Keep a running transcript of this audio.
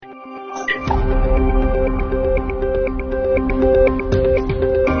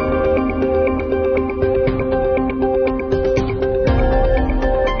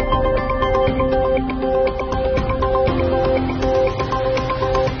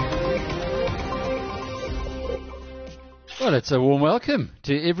Well, it's a warm welcome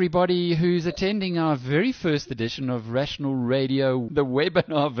to everybody who's attending our very first edition of Rational Radio, the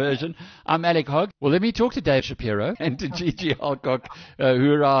webinar version. I'm Alcock. Well, let me talk to Dave Shapiro and to Gigi Alcock,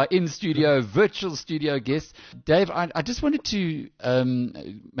 who are our in-studio, virtual studio guests. Dave, I just wanted to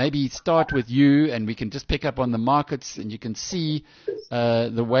maybe start with you, and we can just pick up on the markets, and you can see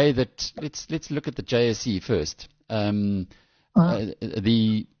the way that, let's look at the JSE first.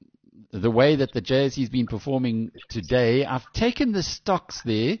 The way that the JSE has been performing today, I've taken the stocks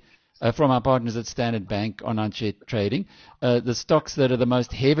there from our partners at Standard Bank on our share trading, the stocks that are the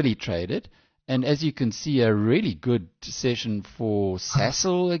most heavily traded. And as you can see, a really good session for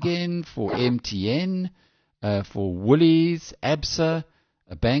Sasol again, for MTN, for Woolies, ABSA,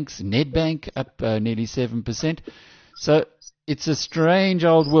 banks, Nedbank up nearly 7%. So it's a strange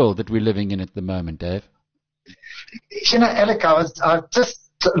old world that we're living in at the moment, Dave. You know, Alec, I was just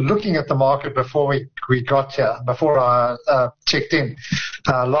looking at the market before we got here, before I checked in,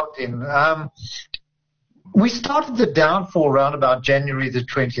 logged in. We started the downfall around about January the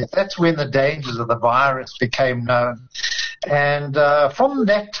 20th. That's when the dangers of the virus became known. And from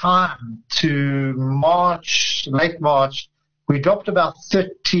that time to March, late March, we dropped about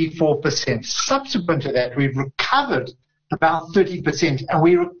 34%. Subsequent to that, we've recovered about 30%, and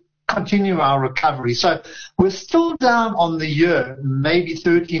we continue our recovery. So we're still down on the year, maybe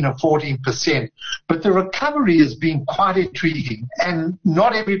 13 or 14%, but the recovery has been quite intriguing, and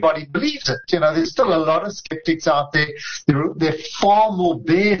not everybody believes it. You know, there's still a lot of skeptics out there. There are far more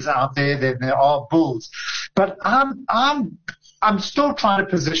bears out there than there are bulls. But I'm still trying to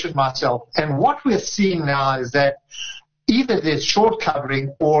position myself, and what we're seeing now is that either there's short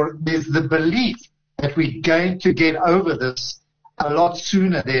covering or there's the belief that we're going to get over this a lot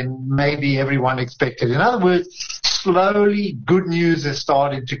sooner than maybe everyone expected. In other words, slowly good news is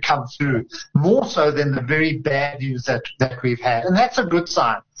starting to come through, more so than the very bad news that we've had. And that's a good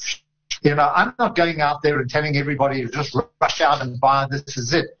sign. You know, I'm not going out there and telling everybody to just rush out and buy, this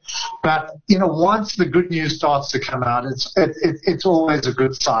is it. But, you know, once the good news starts to come out, it's always a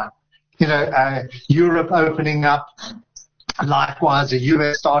good sign. You know, Europe opening up, likewise, the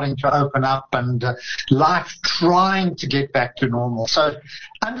US starting to open up, and life trying to get back to normal. So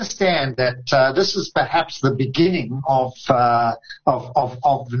understand that this is perhaps the beginning of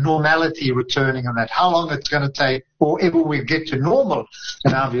normality returning, and that how long it's going to take, or ever we get to normal,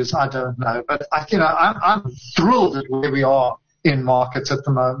 in our views, I don't know. But I'm thrilled at where we are in markets at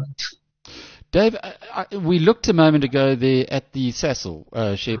the moment. Dave, we looked a moment ago there at the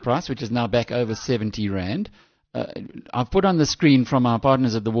Sasol share price, which is now back over 70 Rand. I've put on the screen from our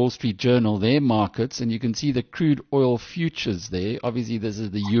partners at the Wall Street Journal their markets, and you can see the crude oil futures there. Obviously, this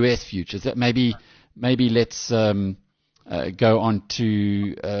is the US futures. That maybe let's go on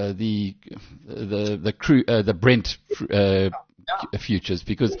to the Brent futures,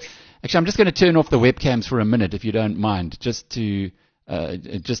 because actually I'm just going to turn off the webcams for a minute, if you don't mind, just to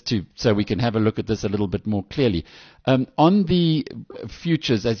so we can have a look at this a little bit more clearly. On the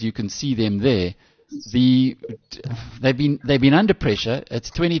futures, as you can see them there, they've been under pressure.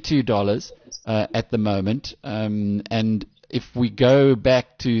 It's $22 at the moment, and if we go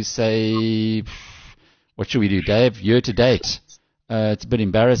back to, say, what should we do, Dave? Year to date, it's a bit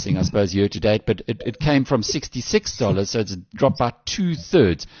embarrassing, I suppose, year to date, but it came from $66, so it's dropped by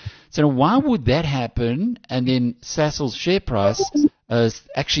 2/3. So why would that happen? And then Sasol's share price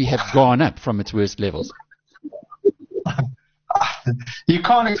actually have gone up from its worst levels. You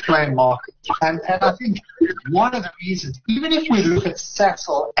can't explain markets. And I think one of the reasons, even if we look at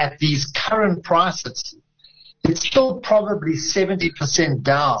Sasol at these current prices, it's still probably 70%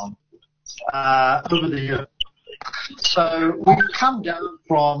 down over the year. So we've come down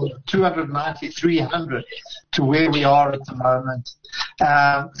from 290, 300 to where we are at the moment.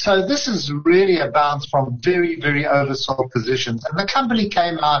 So this is really a bounce from very, very oversold positions. And the company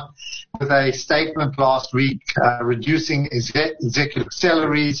came out with a statement last week reducing executive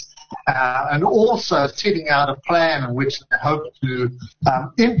salaries and also setting out a plan in which they hope to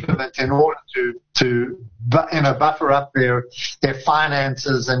implement in order to buffer up their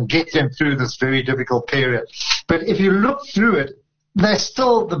finances and get them through this very difficult period. But if you look through it,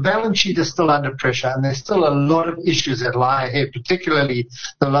 the balance sheet is still under pressure, and there's still a lot of issues that lie ahead, particularly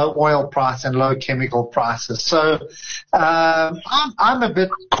the low oil price and low chemical prices. So I'm a bit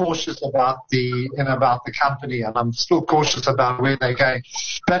cautious about the company, and I'm still cautious about where they're going.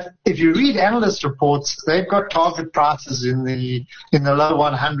 But if you read analyst reports, they've got target prices in the low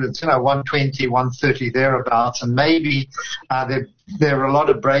 100s, 120, 130 thereabouts, and maybe there are a lot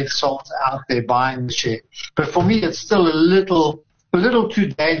of brave souls out there buying the share. But for me, it's still a little a little too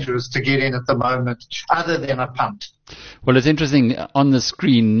dangerous to get in at the moment, other than a punt. Well, it's interesting. On the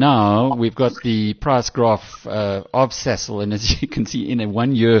screen now, we've got the price graph of Sasol, and as you can see, in a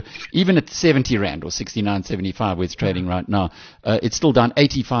 1 year, even at 70 Rand or 69.75 where it's trading right now, it's still down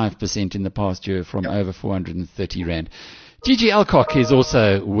 85% in the past year from over 430 Rand. Gigi Alcock is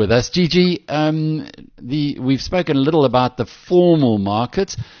also with us. Gigi, we've spoken a little about the formal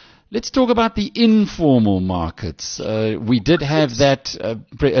markets. Let's talk about the informal markets. We did have that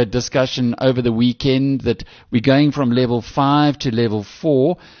discussion over the weekend that we're going from level 5 to level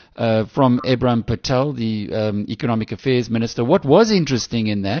 4 from Ebram Patel, the Economic Affairs Minister. What was interesting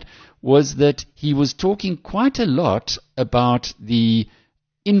in that was that he was talking quite a lot about the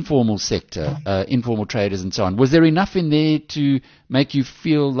informal sector, informal traders and so on. Was there enough in there to make you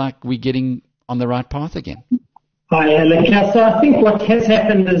feel like we're getting on the right path again? Hi, Alec. So I think what has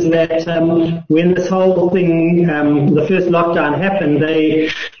happened is that when this whole thing, the first lockdown happened, they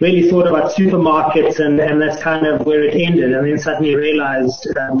really thought about supermarkets and that's kind of where it ended, and then suddenly realized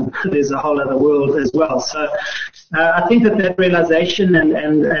there's a whole other world as well. So I think that realization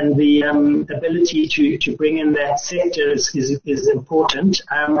and the ability to bring in that sector is important.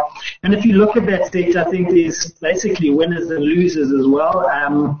 And if you look at that sector, I think there's basically winners and losers as well.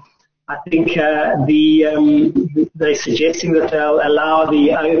 I think they're suggesting that they'll allow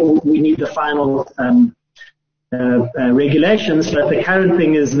we need the final regulations, but the current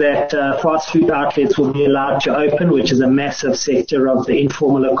thing is that fast food outlets will be allowed to open, which is a massive sector of the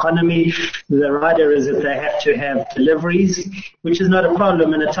informal economy. The rider is that they have to have deliveries, which is not a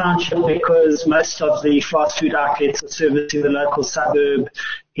problem in a township because most of the fast food outlets are servicing the local suburb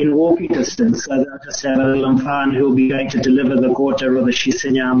in walking distance. So they'll just have a little mfana who will be going to deliver the gota or the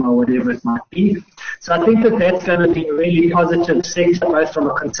shisenyama or whatever it might be. So I think that that's going to be a really positive sector, both from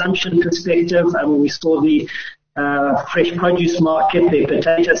a consumption perspective. We saw the fresh produce market, their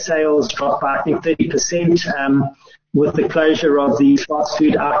potato sales dropped by, I think, 30%. With the closure of the fast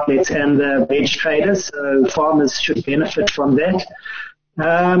food outlets and the veg traders, so farmers should benefit from that.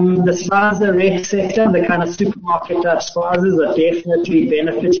 The spaza rec sector, the kind of supermarket type spazas, are definitely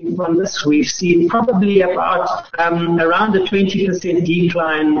benefiting from this. We've seen probably about around a 20%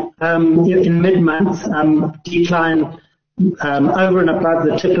 decline in mid-month, decline over and above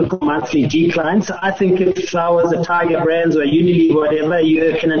the typical monthly decline. So I think if flowers, the Tiger brands or Unilever, whatever,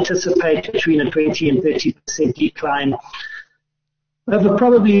 you can anticipate between a 20 and 30% decline over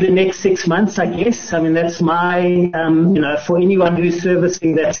probably the next 6 months, I guess. I mean, that's my, for anyone who's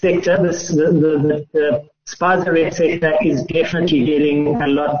servicing that sector, the spaza rec sector is definitely getting a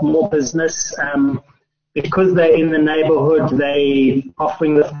lot more business. Because they're in the neighborhood, they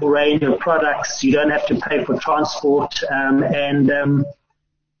offering the full range of products. You don't have to pay for transport, and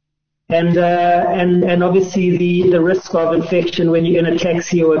obviously the risk of infection when you're in a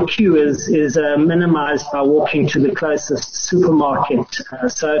taxi or a queue is minimized by walking to the closest supermarket.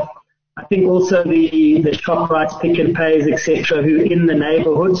 So I think also the ShopRites, Pick n Pays, etc., who in the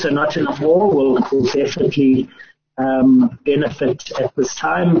neighborhood, so not in a mall, will definitely benefit at this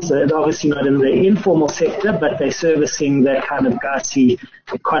time. So obviously not in the informal sector, but they're servicing that kind of gassy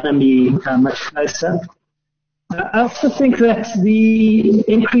economy much closer. I also think that the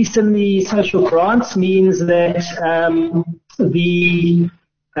increase in the social grants means that the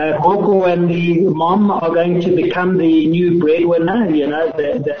gogo and the mom are going to become the new breadwinner. You know,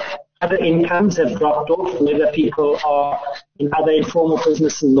 the other incomes have dropped off, whether people are in other informal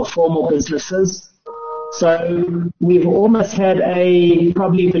businesses or formal businesses. So we've almost had a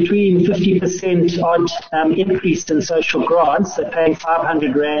probably between 50% odd increase in social grants. They're paying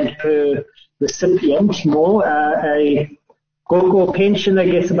 500 Rand per recipient more. A gogo pensioner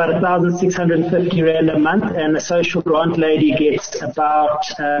gets about 1,650 Rand a month, and a social grant lady gets about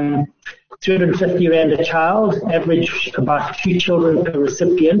 250 Rand a child, average about 2 children per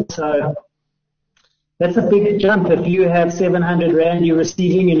recipient. So that's a big jump. If you have 700 Rand you're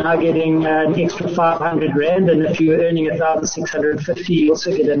receiving, you're now getting an extra 500 Rand, and if you're earning 1,650, you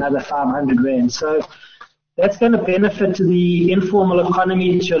also get another 500 Rand. So that's going to benefit the informal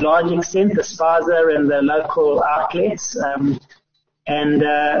economy to a large extent, the spaza and the local outlets.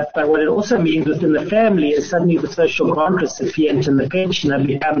 But what it also means within the family is suddenly the social grant recipient and the pensioner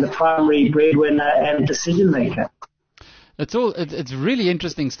become the primary breadwinner and decision maker. It's really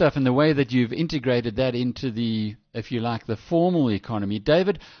interesting stuff in the way that you've integrated that into the, if you like, the formal economy.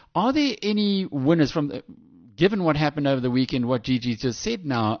 David, are there any winners given what happened over the weekend, what Gigi just said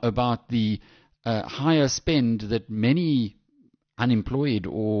now about the higher spend that many unemployed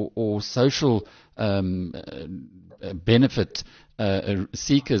or social benefit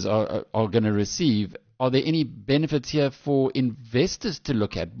seekers are going to receive? are there any benefits here for investors to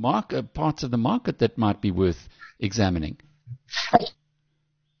look at, parts of the market that might be worth examining?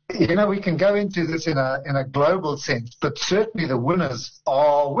 We can go into this in a global sense, but certainly the winners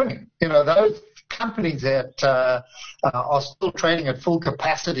are winning. Those companies that are still trading at full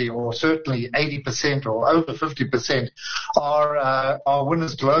capacity, or certainly 80% or over 50%, are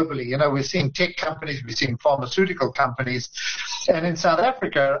winners globally. We're seeing tech companies, we're seeing pharmaceutical companies, and in South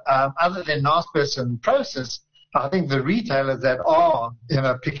Africa, other than Naspers and Process, I think the retailers that are,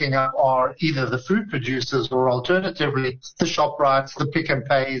 picking up are either the food producers or alternatively the ShopRites, the Pick and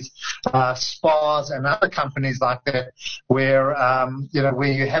Pays, Spars and other companies like that where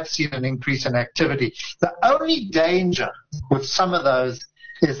you have seen an increase in activity. The only danger with some of those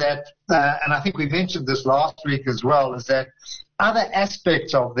is that, and I think we mentioned this last week as well, is that other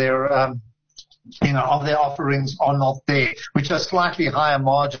aspects of their offerings are not there, which are slightly higher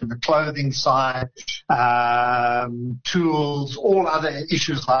margin, the clothing side, tools, all other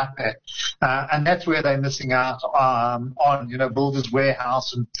issues like that. And that's where they're missing out on Builders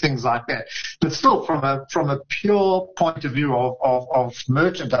Warehouse and things like that. But still, from a pure point of view of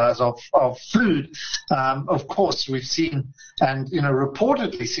merchandise, of food, of course, we've seen and,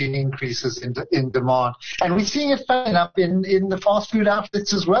 reportedly seen increases in demand. And we're seeing it playing up in the fast food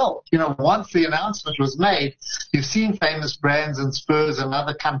outlets as well. Once the announcement was made, you've seen famous brands and Spurs and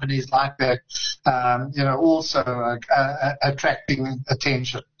other companies like that, also attracting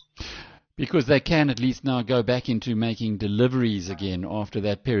attention. Because they can at least now go back into making deliveries again after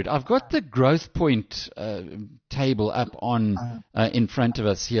that period. I've got the growth point table up on in front of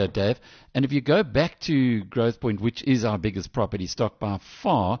us here, Dave. And if you go back to growth point, which is our biggest property stock by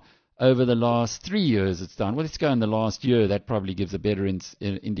far, over the last 3 years it's down. Well, let's go in the last year. That probably gives a better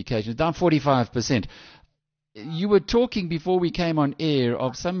indication. It's down 45%. You were talking before we came on air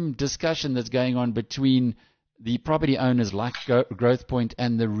of some discussion that's going on between the property owners like Growth Point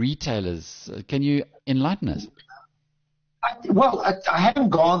and the retailers. Can you enlighten us? I haven't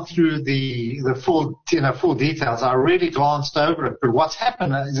gone through the full details. I really glanced over it. But what's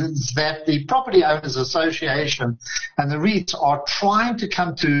happened is that the Property Owners Association and the REITs are trying to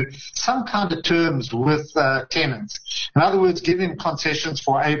come to some kind of terms with tenants. In other words, give them concessions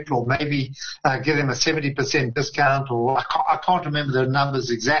for April, maybe give them a 70% discount, or I can't remember the numbers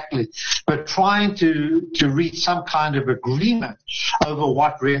exactly, but trying to reach some kind of agreement over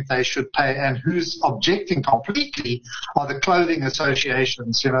what rent they should pay, and who's objecting completely are the clothing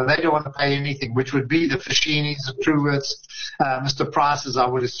associations. They don't want to pay anything, which would be the Fashinis, the Truworths, Mr. Prices, I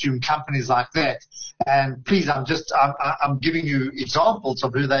would assume, companies like that. And please, I'm giving you examples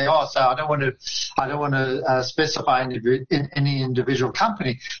of who they are, so I don't want to specify in any individual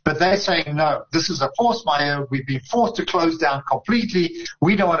company. But they're saying, no, this is a force majeure. We've been forced to close down completely.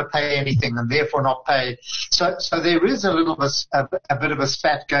 We don't want to pay anything, and therefore not pay. So there is a bit of a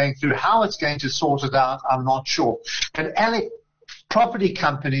spat going through. How it's going to sort it out, I'm not sure. But property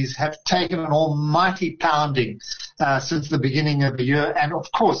companies have taken an almighty pounding since the beginning of the year. And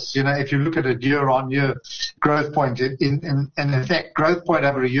of course, if you look at it year-on-year, Growth Point, in fact, Growth Point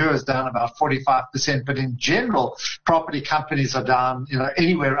over a year is down about 45%. But in general, property companies are down,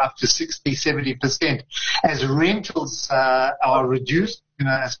 anywhere up to 60, 70%. As rentals are reduced,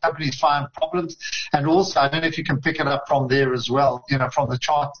 as companies find problems. And also, I don't know if you can pick it up from there as well, from the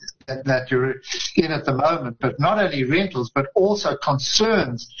chart that you're in at the moment, but not only rentals, but also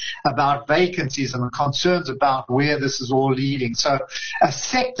concerns about vacancies and concerns about where this is all leading. So a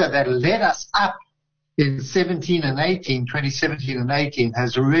sector that led us up in 2017 and 18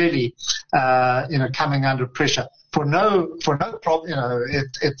 has really, coming under pressure. For no problem,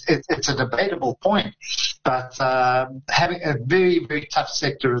 it's a debatable point, but having a very, very tough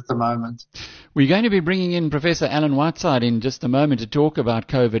sector at the moment. We're going to be bringing in Professor Alan Whiteside in just a moment to talk about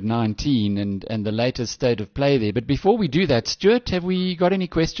COVID-19 and the latest state of play there. But before we do that, Stuart, have we got any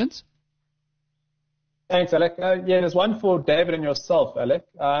questions? Thanks, Alec. There's one for David and yourself, Alec.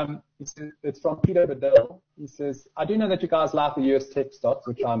 It's from Peter Bedell. He says, I do know that you guys like the US tech stocks,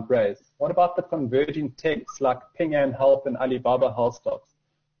 which I'm praised. What about the converging techs like Ping An Health and Alibaba Health stocks?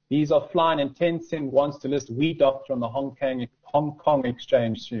 These are flying, and Tencent wants to list WeDoc on the Hong Kong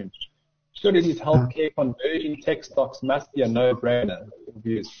exchange soon. Surely these healthcare converging tech stocks must be a no-brainer.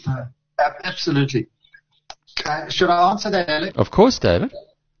 Absolutely. Should I answer that, Alec? Of course, David.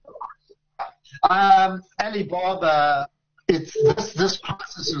 Alibaba, this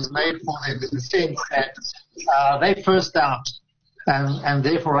crisis was made for them in the sense that they first out and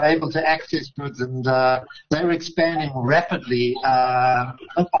therefore are able to access goods, and they're expanding rapidly,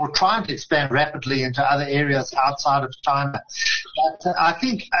 or trying to expand rapidly into other areas outside of China. But I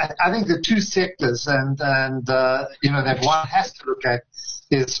think the two sectors, and that one has to look at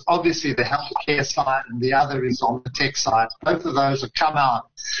is obviously the healthcare side, and the other is on the tech side. Both of those have come out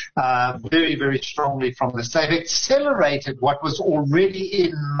very, very strongly from this. They've accelerated what was already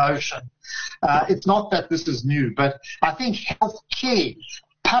in motion. It's not that this is new, but I think healthcare,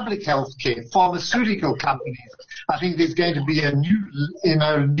 public healthcare, pharmaceutical companies, I think there's going to be a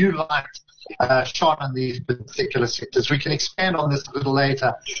new light shone on these particular sectors. We can expand on this a little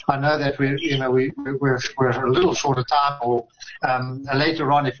later. I know that we're a little short of time, or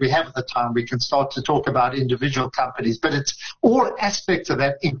later on, if we have the time, we can start to talk about individual companies. But it's all aspects of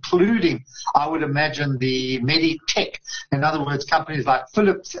that, including, I would imagine, the Meditech. In other words, companies like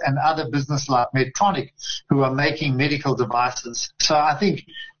Philips and other business like Medtronic, who are making medical devices. So I think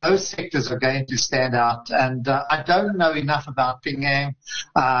those sectors are going to stand out, and I don't know enough about Ping An,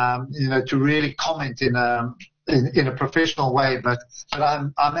 to really comment in a professional way, but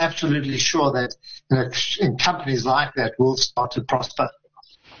I'm absolutely sure that in companies like that will start to prosper.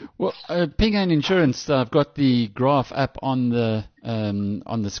 Well, Ping An Insurance, I've got the graph up on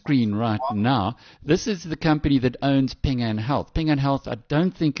the screen right now. This is the company that owns Ping An Health. Ping An Health, I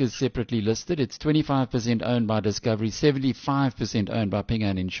don't think, is separately listed. It's 25% owned by Discovery, 75% owned by Ping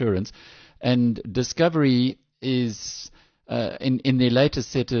An Insurance, and Discovery is in their latest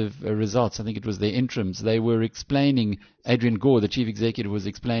set of results. I think it was their interims. They were explaining, Adrian Gore, the chief executive, was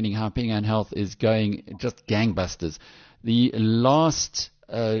explaining how Ping An Health is going just gangbusters. The last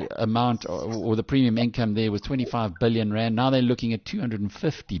amount or the premium income there was 25 billion rand. Now they're looking at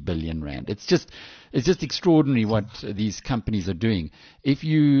 250 billion rand. It's just extraordinary what these companies are doing. If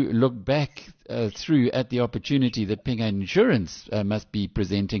you look back through at the opportunity that Ping An Insurance must be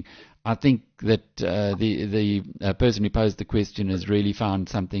presenting, I think that the person who posed the question has really found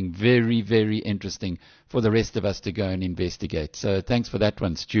something very, very interesting for the rest of us to go and investigate. So thanks for that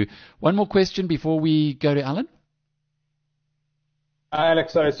one, Stu. One more question before we go to Alan.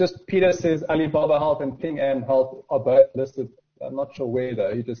 Alex, sorry, it's just Peter says Alibaba Health and Ping An Health are both listed. I'm not sure where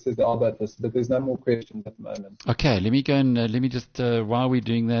though. He just says they are both listed, but there's no more questions at the moment. Okay, let me go and let me just while we're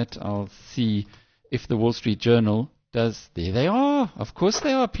doing that, I'll see if the Wall Street Journal does. There they are. Of course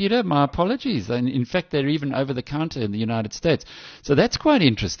they are, Peter. My apologies. And in fact, they're even over the counter in the United States. So that's quite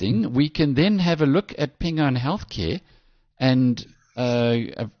interesting. We can then have a look at Ping An Healthcare and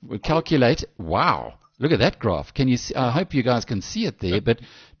calculate. Wow. Look at that graph. Can you see, I hope you guys can see it there, but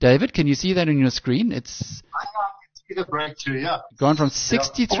David, can you see that on your screen? It's the breakthrough, yeah. Gone from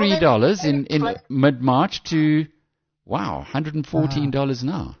 $63 in mid-March to, wow, $114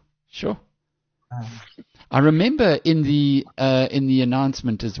 now. Sure. I remember in the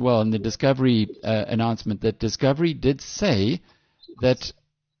announcement as well, in the Discovery announcement, that Discovery did say that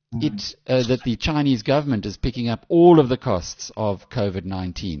that the Chinese government is picking up all of the costs of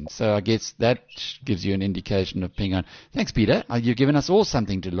COVID-19. So I guess that gives you an indication of Ping An. Thanks, Peter. You've given us all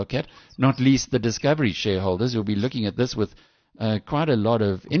something to look at, not least the Discovery shareholders who'll be looking at this with quite a lot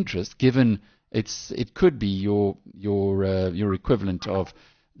of interest, given it could be your equivalent of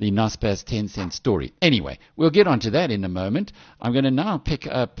the Naspers 10-cent story. Anyway, we'll get onto that in a moment. I'm going to now pick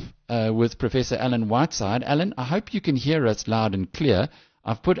up with Professor Alan Whiteside. Alan, I hope you can hear us loud and clear.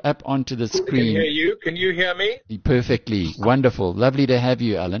 I've put up onto the screen. I can hear you. Can you hear me? Perfectly. Wonderful. Lovely to have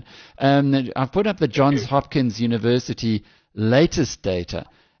you, Alan. I've put up the Johns Hopkins University latest data,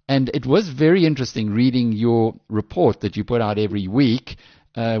 and it was very interesting reading your report that you put out every week,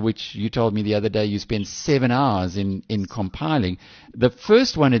 which you told me the other day you spend 7 hours in compiling. The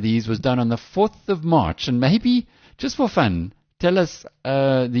first one of these was done on the 4th of March, and maybe, just for fun, tell us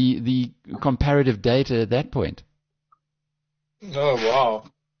the comparative data at that point. Oh,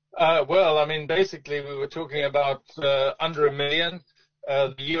 wow. Well, I mean, basically, we were talking about under 1 million.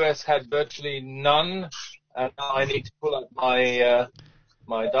 The U.S. had virtually none. And now I need to pull up my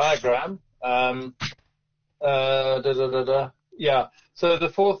my diagram. Yeah. So the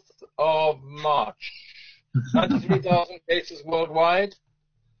 4th of March, 93,000 cases worldwide.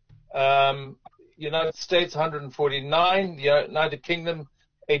 United States, 149. The United Kingdom,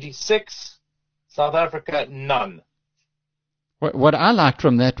 86. South Africa, none. What I liked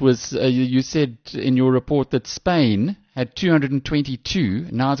from that was you said in your report that Spain had 222.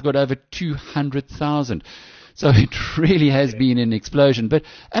 Now it's got over 200,000. So it really has been an explosion. But,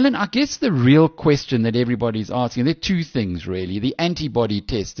 Alan, I guess the real question that everybody's asking, there are two things really. The antibody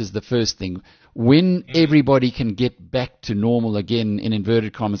test is the first thing. When everybody can get back to normal again, in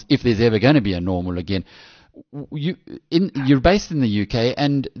inverted commas, if there's ever going to be a normal again, you're based in the UK,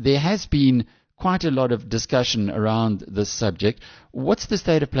 and there has been quite a lot of discussion around this subject. What's the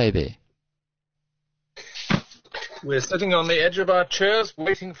state of play there? We're sitting on the edge of our chairs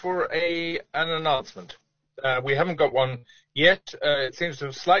waiting for an announcement. We haven't got one yet. It seems to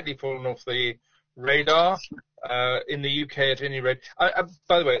have slightly fallen off the radar in the UK at any rate.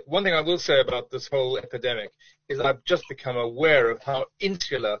 By the way, one thing I will say about this whole epidemic is I've just become aware of how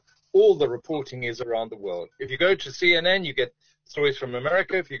insular all the reporting is around the world. If you go to CNN, you get stories from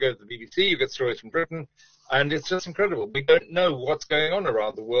America. If you go to the BBC, you get stories from Britain. And it's just incredible. We don't know what's going on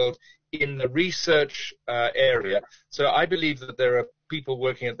around the world in the research area. So I believe that there are people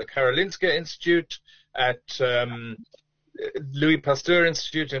working at the Karolinska Institute, at Louis Pasteur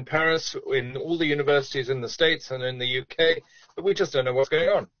Institute in Paris, in all the universities in the States and in the UK, but we just don't know what's going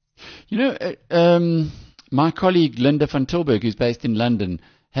on. You know, my colleague Linda van Tilburg, who's based in London,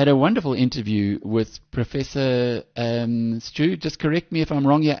 had a wonderful interview with Professor Stu, just correct me if I'm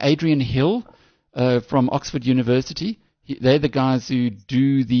wrong here, Adrian Hill from Oxford University. They're the guys who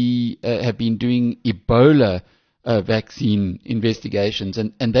do have been doing Ebola vaccine investigations,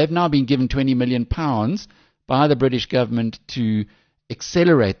 and they've now been given £20 million by the British government to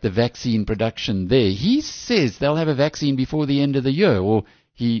accelerate the vaccine production there. He says they'll have a vaccine before the end of the year, or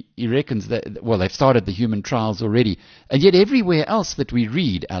he reckons that, well, they've started the human trials already. And yet everywhere else that we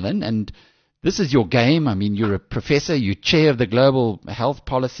read, Alan, and this is your game. I mean, you're a professor, you're chair of the global health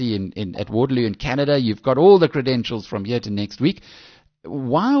policy at Waterloo in Canada. You've got all the credentials from here to next week.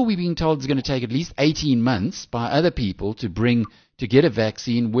 Why are we being told it's going to take at least 18 months by other people to get a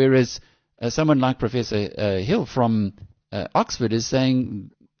vaccine, whereas someone like Professor Hill from Oxford is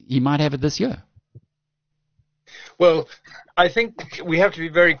saying he might have it this year? Well, I think we have to be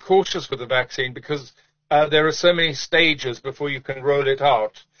very cautious with the vaccine because there are so many stages before you can roll it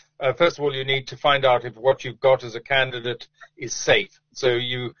out. First of all, you need to find out if what you've got as a candidate is safe. So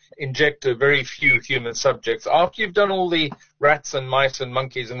you inject a very few human subjects after you've done all the rats and mice and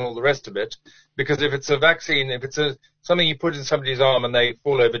monkeys and all the rest of it. Because if it's a vaccine, if it's something you put in somebody's arm and they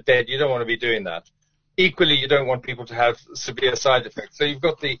fall over dead, you don't want to be doing that. Equally, you don't want people to have severe side effects. So you've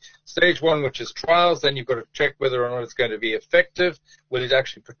got the stage one, which is trials. Then you've got to check whether or not it's going to be effective. Will it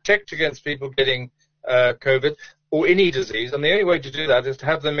actually protect against people getting COVID or any disease? And the only way to do that is to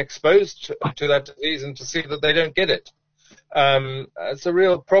have them exposed to that disease and to see that they don't get it. It's a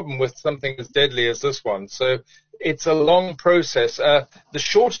real problem with something as deadly as this one. So it's a long process. The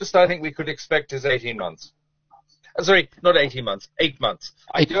shortest I think we could expect is 18 months. Sorry, not 18 months, 8 months.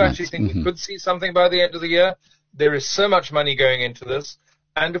 I do actually think we could see something by the end of the year. There is so much money going into this.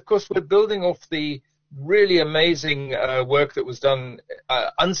 And, of course, we're building off the really amazing work that was done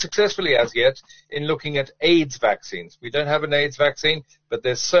unsuccessfully as yet in looking at AIDS vaccines. We don't have an AIDS vaccine, but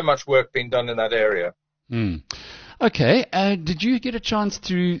there's so much work being done in that area. Okay. Did you get a chance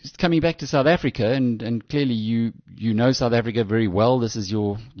to, coming back to South Africa, and clearly you know South Africa very well. This is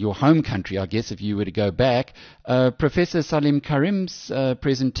your home country, I guess, if you were to go back. Professor Salim Karim's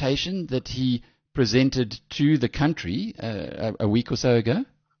presentation that he presented to the country a week or so ago?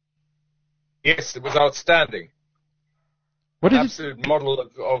 Yes, it was outstanding. What an absolute model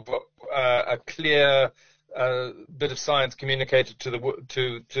of a clear bit of science communicated to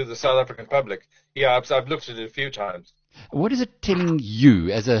the South African public. Yeah, I've looked at it a few times. What is it telling you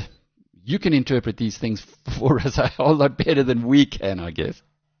you can interpret these things for us a whole lot better than we can, I guess.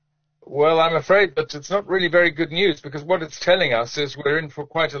 Well, I'm afraid, but it's not really very good news because what it's telling us is we're in for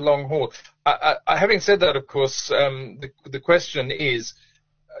quite a long haul. Having said that, of course, the question is,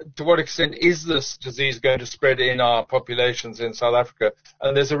 to what extent is this disease going to spread in our populations in South Africa?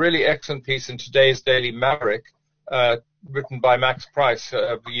 And there's a really excellent piece in today's Daily Maverick, written by Max Price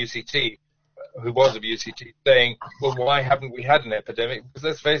of the UCT, who was of UCT, saying, well, why haven't we had an epidemic? Because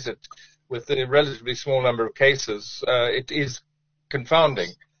let's face it, with a relatively small number of cases, it is confounding.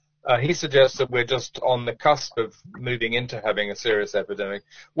 He suggests that we're just on the cusp of moving into having a serious epidemic.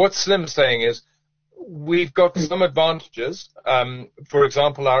 What Slim's saying is, we've got some advantages. For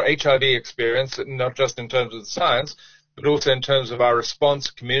example, our HIV experience, not just in terms of the science, but also in terms of our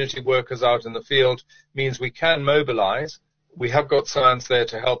response, community workers out in the field, means we can mobilize. We have got science there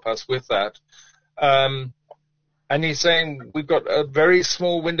to help us with that. And he's saying we've got a very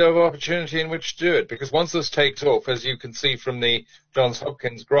small window of opportunity in which to do it, because once this takes off, as you can see from the Johns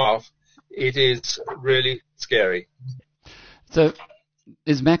Hopkins graph, it is really scary. So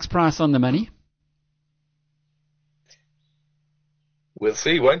is Max Price on the money? We'll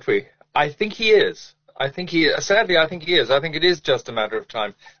see, won't we? I think he is. Sadly, I think he is. I think it is just a matter of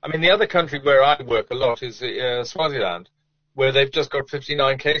time. I mean, the other country where I work a lot is Swaziland, where they've just got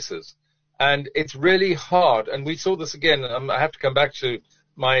 59 cases. And it's really hard, and we saw this again. I have to come back to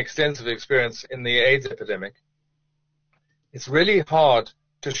my extensive experience in the AIDS epidemic. It's really hard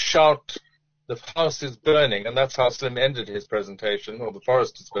to shout, the house is burning, and that's how Slim ended his presentation, or the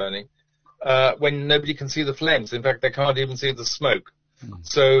forest is burning, when nobody can see the flames. In fact, they can't even see the smoke.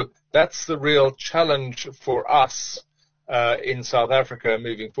 So that's the real challenge for us in South Africa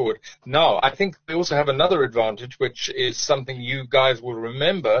moving forward. Now, I think we also have another advantage, which is something you guys will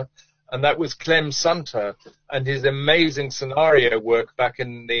remember, and that was Clem Sunter and his amazing scenario work back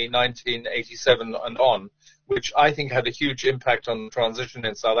in the 1987 and on, which I think had a huge impact on the transition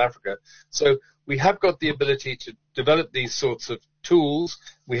in South Africa. So we have got the ability to develop these sorts of tools.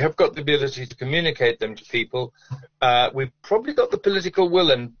 We have got the ability to communicate them to people. We've probably got the political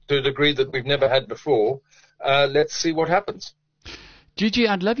will, and to a degree that we've never had before. Let's see what happens. Gigi,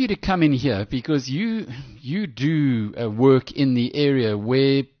 I'd love you to come in here, because you do work in the area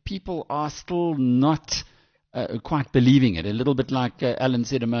where people are still not quite believing it. A little bit like Alan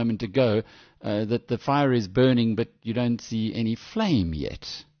said a moment ago, that the fire is burning, but you don't see flame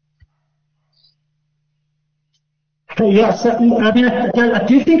yet. Yes, I mean, I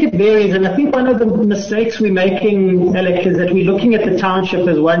do think it varies, and I think one of the mistakes we're making, Alec, is that we're looking at the township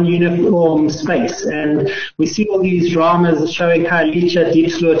as one uniform space, and we see all these dramas showing Khayelitsha,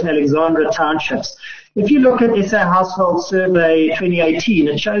 Diepsloot, Alexandra townships. If you look at SA Household Survey 2018,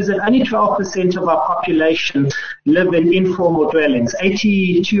 it shows that only 12% of our population live in informal dwellings.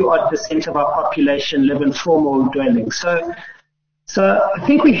 82% of our population live in formal dwellings. So I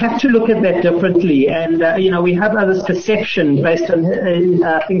think we have to look at that differently, and we have others' perception based on.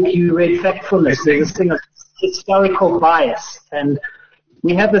 I think you read factfulness. There's this thing of historical bias, and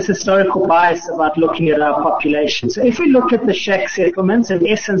we have this historical bias about looking at our population. So if we look at the shack settlements, in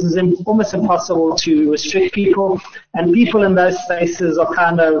essence, it's almost impossible to restrict people, and people in those spaces are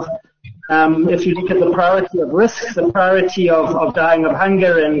kind of. If you look at the priority of risk, the priority of dying of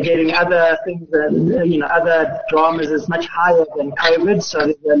hunger and getting other things, other dramas is much higher than COVID,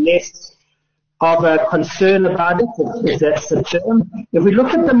 so there's less of a concern about it, if that's the term. If we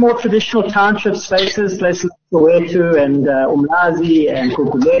look at the more traditional township spaces, places like Soweto and Umlazi and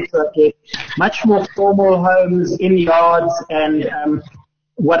Gugulethu, much more formal homes in yards, and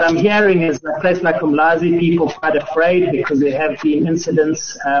what I'm hearing is that a place like Umlazi, people are quite afraid because there have been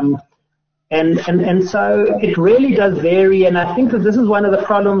incidents. And so it really does vary, and I think that this is one of the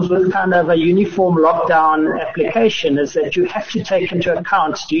problems with kind of a uniform lockdown application, is that you have to take into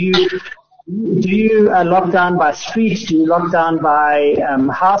account, do you lock down by street, do you lock down by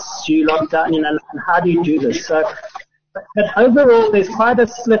house, do you lock down, and how do you do this? So, but overall, there's quite a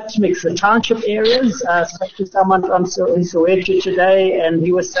split mix. The township areas, spoke to someone from Soweto today, and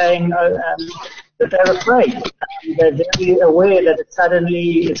he was saying that they're afraid. They're very aware that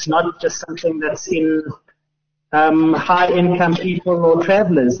it's not just something that's in high-income people or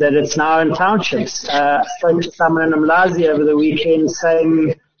travelers, that it's now in townships. I spoke to someone in Umlazi over the weekend,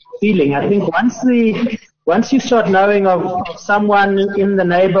 same feeling. I think once you start knowing of someone in the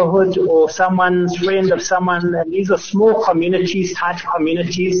neighborhood or someone's friend of someone, and these are small communities, tight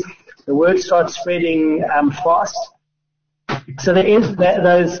communities, the word starts spreading fast. So there is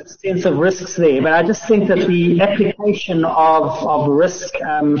those sense of risks there, but I just think that the application of risk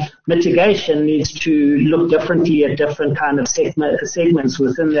mitigation needs to look differently at different kind of segments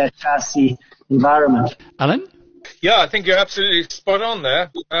within that Kasi environment. Alan? Yeah, I think you're absolutely spot on there.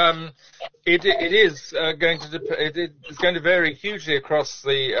 It is going to vary hugely across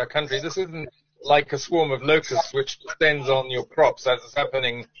the country. This isn't like a swarm of locusts which descends on your crops, as is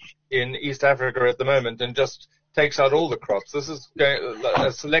happening in East Africa at the moment, and just takes out all the crops. This is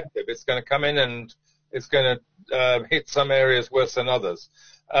selective. It's going to come in and it's going to hit some areas worse than others.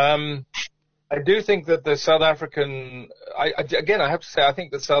 I do think that the South African, I have to say, I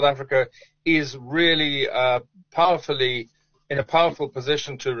think that South Africa is really in a powerful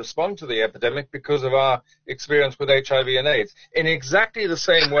position to respond to the epidemic because of our experience with HIV and AIDS, in exactly the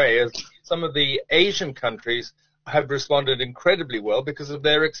same way as some of the Asian countries have responded incredibly well because of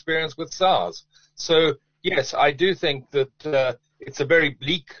their experience with SARS. So, yes, I do think that it's a very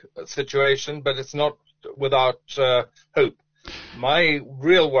bleak situation, but it's not without hope. My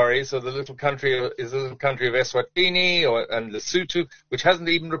real worries are the little country of Eswatini and Lesotho, which hasn't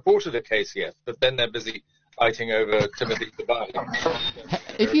even reported a case yet, but then they're busy fighting over Timothy Tabali.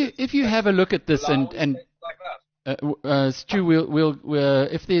 If you have a look at this and Stu, we'll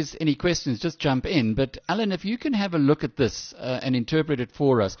if there's any questions, just jump in. But Alan, if you can have a look at this and interpret it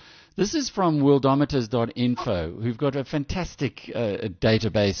for us. This is from worldometers.info, who've got a fantastic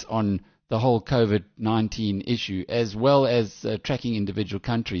database on the whole COVID-19 issue, as well as tracking individual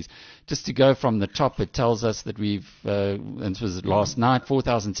countries. Just to go from the top, it tells us that we've, and this was last night,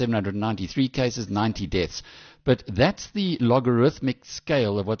 4,793 cases, 90 deaths. But that's the logarithmic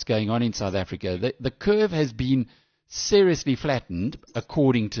scale of what's going on in South Africa. The curve has been seriously flattened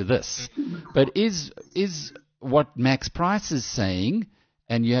according to this. But is what Max Price is saying,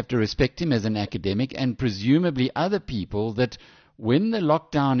 and you have to respect him as an academic, and presumably other people, that when the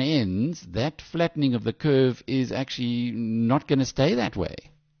lockdown ends, that flattening of the curve is actually not going to stay that way?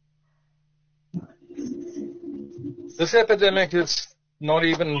 This epidemic is not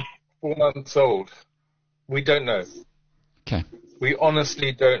even 4 months old. We don't know. Okay. We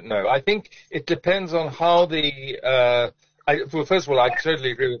honestly don't know. I think it depends on how well, first of all, I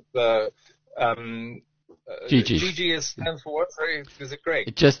totally agree with GG. GG stands for what? Sorry, is it great?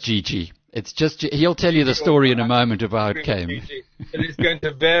 It's just GG. It's just he'll tell you the story in a moment of how it came. It is going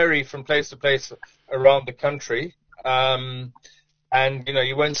to vary from place to place around the country, and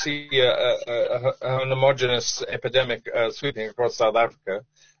you won't see an homogeneous epidemic sweeping across South Africa.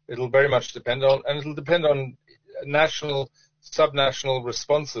 It'll very much depend on national, subnational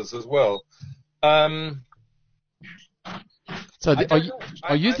responses as well. So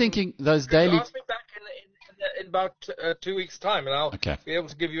are you thinking those daily? Ask me back in about 2 weeks' time, and I'll be able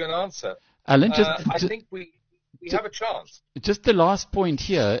to give you an answer. Alan, I think we have a chance. Just the last point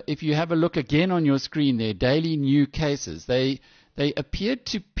here. If you have a look again on your screen, there, daily new cases. They appeared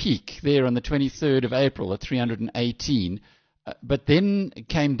to peak there on the 23rd of April at 318. But then it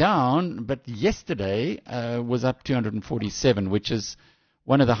came down, but yesterday was up 247, which is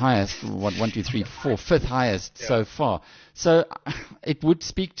one of the highest, fifth highest so far. So it would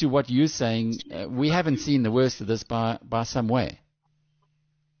speak to what you're saying. We haven't seen the worst of this by some way.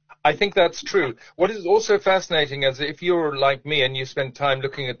 I think that's true. What is also fascinating is if you're like me and you spend time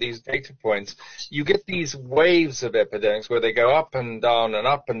looking at these data points, you get these waves of epidemics where they go up and down and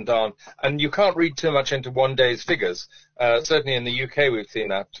up and down, and you can't read too much into one day's figures. Certainly in the UK we've seen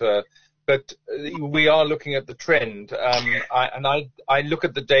that. But we are looking at the trend, I look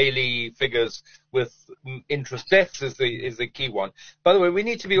at the daily figures with interest. Deaths is the key one. By the way, we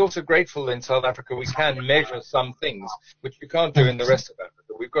need to be also grateful in South Africa we can measure some things which you can't do in the rest of Africa.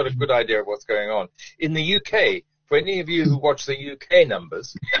 We've got a good idea of what's going on. In the UK, for any of you who watch the UK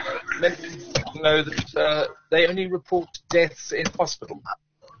numbers, know that they only report deaths in hospital.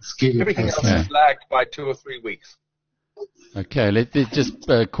 Everything else is lagged by 2 or 3 weeks. Okay, let's just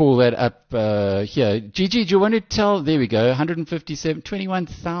call that up here. Gigi, do you want to tell? There we go,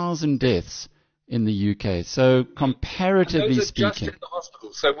 21,000 deaths in the UK. So comparatively those are speaking, just in the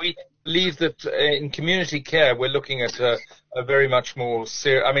hospital. So we believe that in community care, we're looking at a very much more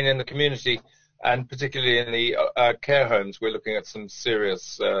serious. I mean, in the community and particularly in the care homes, we're looking at some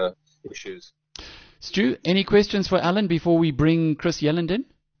serious issues. Stu, any questions for Alan before we bring Chris Yelland in?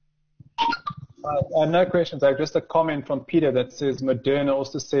 No questions. I have just a comment from Peter that says Moderna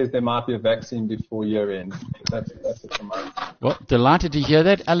also says there might be a vaccine before year end. That's it from my. Well, delighted to hear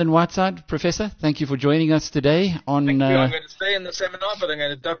that. Alan Whiteside, Professor, thank you for joining us today. Thank you. I'm going to stay in the seminar, but I'm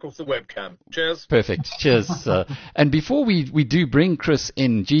going to duck off the webcam. Cheers. Perfect. Cheers. And before we do bring Chris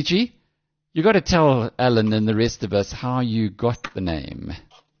in, Gigi, you got to tell Alan and the rest of us how you got the name.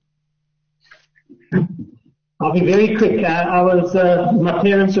 I'll be very quick. My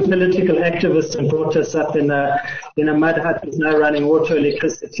parents were political activists and brought us up in a mud hut with no running water,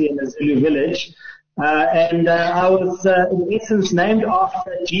 electricity in a Zulu village. I was, in essence, named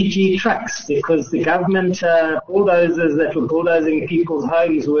after GG trucks because the government bulldozers that were bulldozing people's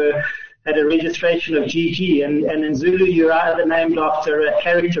homes had a registration of GG. And in Zulu, you're either named after a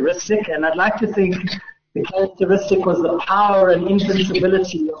characteristic, and I'd like to think the characteristic was the power and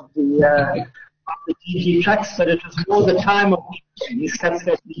invincibility of the GG trucks, but it was more the time of these trucks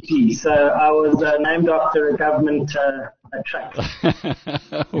got GG. So I was named after a government truck.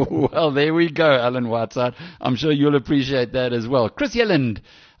 Well, there we go, Alan Whiteside. I'm sure you'll appreciate that as well. Chris Yelland.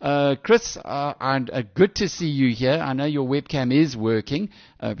 Chris, good to see you here. I know your webcam is working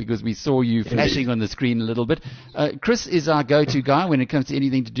because we saw you flashing on the screen a little bit. Chris is our go-to guy when it comes to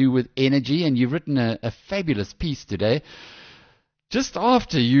anything to do with energy, and you've written a fabulous piece today. Just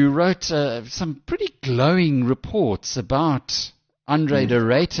after you wrote some pretty glowing reports about Andre de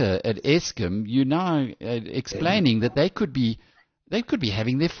Ruyter at Eskom, you're now explaining that they could be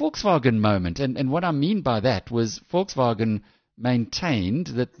having their Volkswagen moment. And what I mean by that was Volkswagen maintained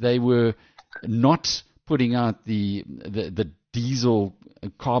that they were not putting out the diesel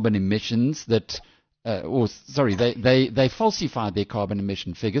carbon emissions they falsified their carbon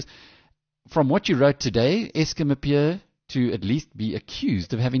emission figures. From what you wrote today, Eskom appear to at least be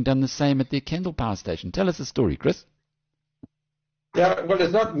accused of having done the same at their Kendal power station. Tell us the story, Chris. Yeah, well,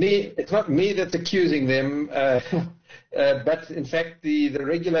 it's not me. It's not me that's accusing them, but in fact, the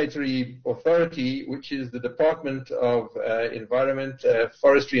regulatory authority, which is the Department of Environment,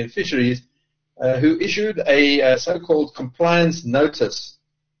 Forestry and Fisheries, who issued a so-called compliance notice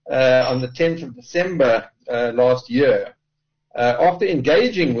on the 10th of December last year. After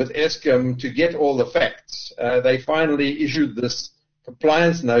engaging with Eskom to get all the facts, they finally issued this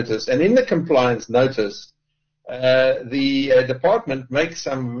compliance notice, and in the compliance notice, the department makes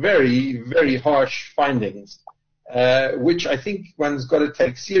some very, very harsh findings, which I think one's got to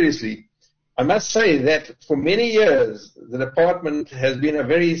take seriously. I must say that for many years, the department has been a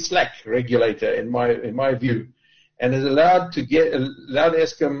very slack regulator, in my view, and has allowed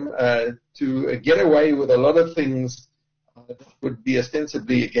Eskom to get away with a lot of things that would be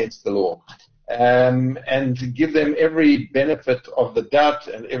ostensibly against the law, and to give them every benefit of the doubt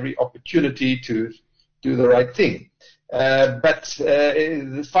and every opportunity to do the right thing. But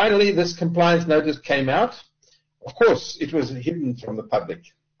finally, this compliance notice came out. Of course, it was hidden from the public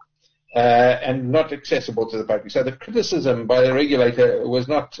and not accessible to the public. So the criticism by the regulator was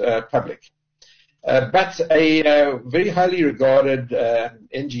not public. But a very highly regarded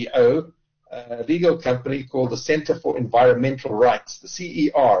NGO, legal company called the Centre for Environmental Rights, the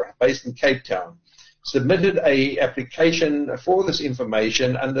CER, based in Cape Town, submitted an application for this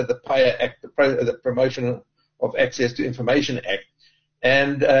information under the PIA Act, the Promotion of Access to Information Act,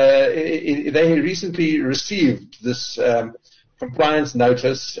 and they recently received this compliance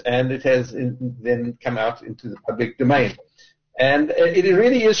notice, and it has then come out into the public domain. And it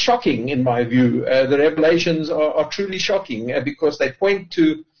really is shocking, in my view. The revelations are truly shocking because they point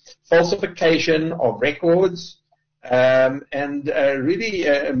to falsification of records, and really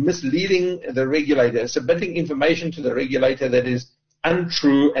misleading the regulator, submitting information to the regulator that is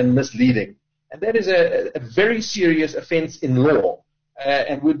untrue and misleading. And that is a very serious offence in law,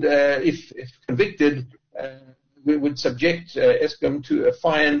 and would, if convicted, would subject Eskom to a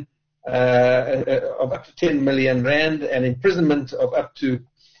fine of up to 10 million rand and imprisonment of up to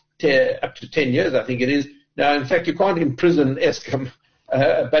 10 years, I think it is. Now, in fact, you can't imprison Eskom.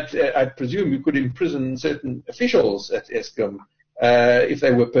 But I presume you could imprison certain officials at Eskom if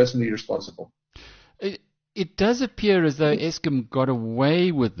they were personally responsible. It does appear as though Eskom got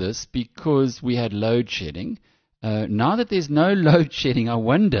away with this because we had load shedding. Now that there's no load shedding, I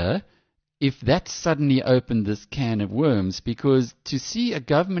wonder if that suddenly opened this can of worms, because to see a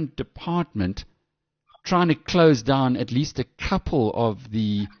government department trying to close down at least a couple of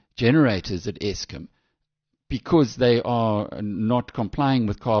the generators at Eskom because they are not complying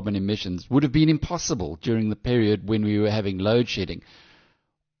with carbon emissions would have been impossible during the period when we were having load shedding.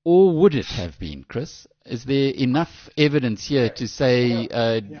 Or would it have been, Chris? Is there enough evidence here to say,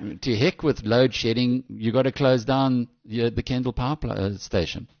 to heck with load shedding, you've got to close down the Kendal power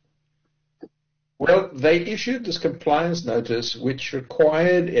station? Well, they issued this compliance notice which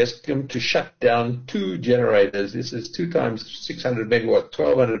required Eskom to shut down 2 generators. This is 2 times 600 megawatt,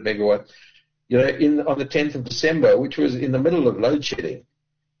 1200 megawatt, on the 10th of December, which was in the middle of load shedding.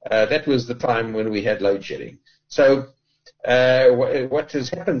 That was the time when we had load shedding. So what has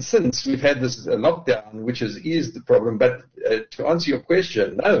happened since, we've had this lockdown, which has eased the problem. But to answer your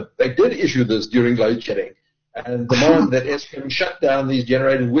question, no, they did issue this during load shedding and demand that Eskom shut down these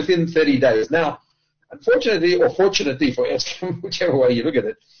generators within 30 days. Now, unfortunately, or fortunately for Eskom, whichever way you look at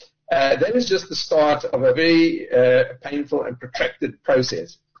it, that is just the start of a very painful and protracted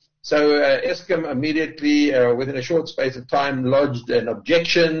process. So Eskom immediately, within a short space of time, lodged an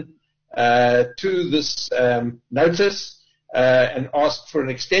objection to this notice and asked for an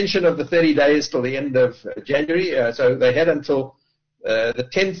extension of the 30 days till the end of January. So they had until the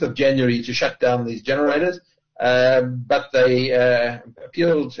 10th of January to shut down these generators. But they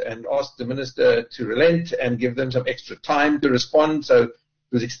appealed and asked the minister to relent and give them some extra time to respond. So it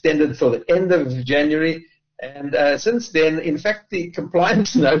was extended until the end of January. And since then, in fact, the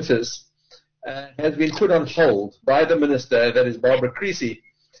compliance notice has been put on hold by the minister, that is Barbara Creasy,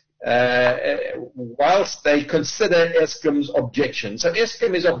 whilst they consider Eskom's objection. So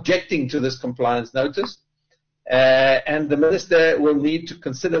Eskom is objecting to this compliance notice, and the minister will need to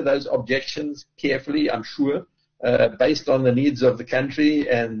consider those objections carefully, I'm sure, based on the needs of the country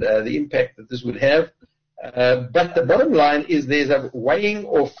and the impact that this would have. But the bottom line is there's a weighing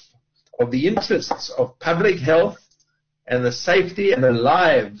off of the interests of public health and the safety and the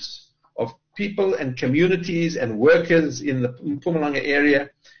lives of people and communities and workers in the Mpumalanga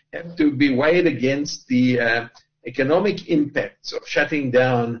area have to be weighed against the economic impacts of shutting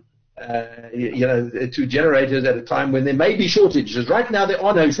down to generators at a time when there may be shortages. Right now there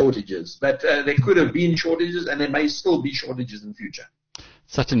are no shortages, but there could have been shortages, and there may still be shortages in the future.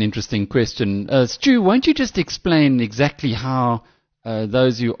 Such an interesting question. Stu, won't you just explain exactly how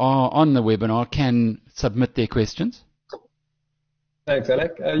those who are on the webinar can submit their questions? Thanks,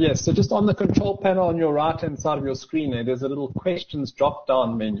 Alec. Yes, so just on the control panel on your right-hand side of your screen there's a little questions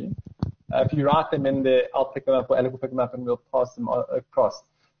drop-down menu. If you write them in there, I'll pick them up, or Alec will pick them up, and we'll pass them across.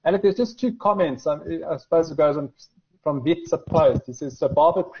 Alec, there's just 2 comments. I suppose it goes on from Vitsa Post. He says, so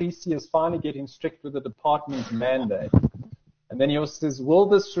Barbara Creasy is finally getting strict with the department's mandate. And then he also says, will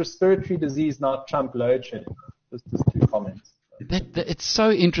this respiratory disease not trump load shedding? Just 2 comments. It's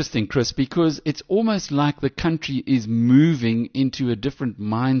so interesting, Chris, because it's almost like the country is moving into a different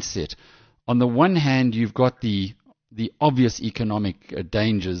mindset. On the one hand, you've got the obvious economic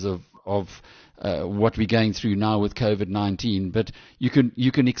dangers of what we're going through now with COVID-19, but you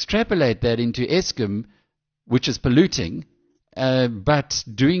can extrapolate that into Eskom, which is polluting, but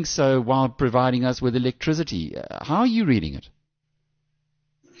doing so while providing us with electricity. How are you reading it?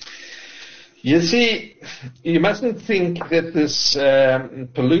 You see, you mustn't think that this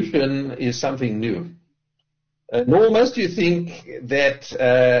pollution is something new. Nor must you think that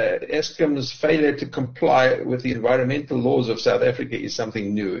Eskom's failure to comply with the environmental laws of South Africa is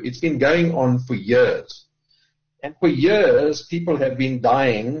something new. It's been going on for years. And for years, people have been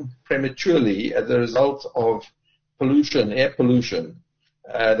dying prematurely as a result of pollution, air pollution,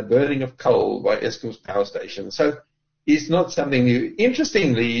 the burning of coal by Eskom's power station. So it's not something new.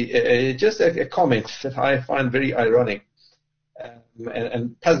 Interestingly, just a comment that I find very ironic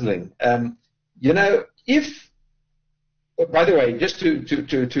and puzzling. By the way, just to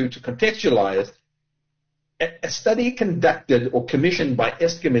contextualize, a study conducted or commissioned by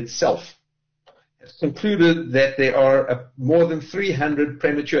Eskom itself has concluded that there are more than 300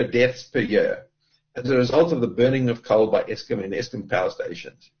 premature deaths per year as a result of the burning of coal by Eskom and Eskom power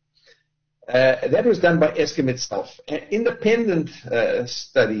stations. That was done by Eskom itself. Independent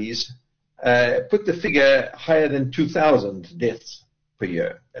studies put the figure higher than 2,000 deaths per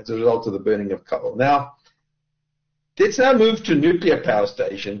year as a result of the burning of coal. Now, let's now move to nuclear power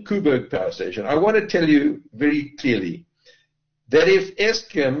station, Koeberg power station. I want to tell you very clearly that if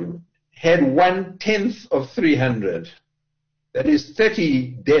Eskom had 1/10 of 300, that is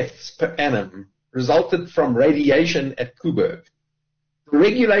 30 deaths per annum, resulted from radiation at Koeberg, the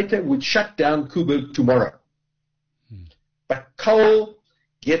regulator would shut down Koeberg tomorrow. But coal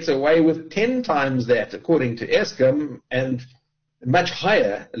gets away with 10 times that, according to Eskom, and a much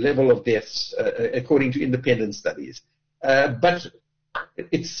higher level of deaths, according to independent studies. But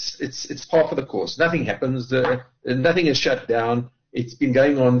it's par for the course. Nothing happens. Nothing is shut down. It's been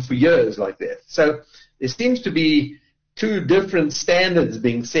going on for years like that. So there seems to be 2 different standards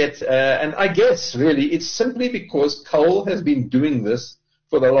being set. And I guess, really, it's simply because coal has been doing this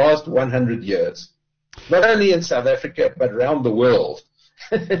for the last 100 years. Not only in South Africa, but around the world.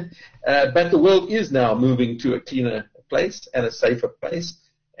 But the world is now moving to a cleaner place and a safer place.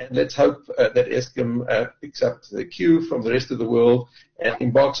 And let's hope that Eskom picks up the cue from the rest of the world and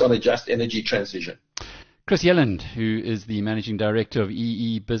embarks on a just energy transition. Chris Yelland, who is the Managing Director of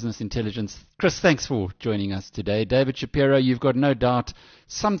EE Business Intelligence. Chris, thanks for joining us today. David Shapiro, you've got no doubt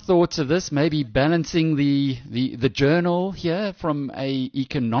some thoughts of this, maybe balancing the journal here from a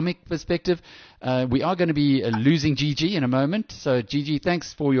economic perspective. We are going to be losing Gigi in a moment. So, Gigi,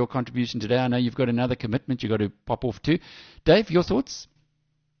 thanks for your contribution today. I know you've got another commitment you've got to pop off to. Dave, your thoughts?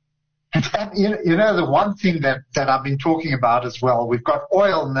 The one thing that I've been talking about as well, we've got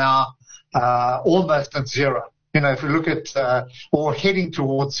oil now almost at zero. If we look at or heading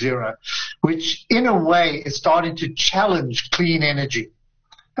towards zero, which in a way is starting to challenge clean energy.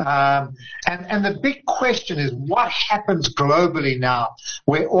 And the big question is what happens globally now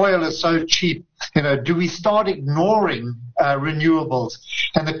where oil is so cheap? Do we start ignoring renewables?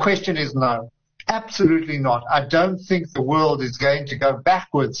 And the question is no. Absolutely not. I don't think the world is going to go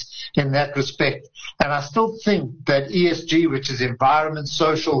backwards in that respect. And I still think that ESG, which is environment,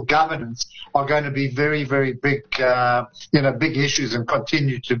 social governance, are going to be very, very big, big issues and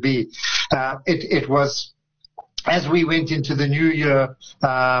continue to be. It was, as we went into the new year,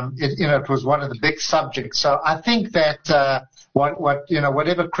 it was one of the big subjects. So I think that,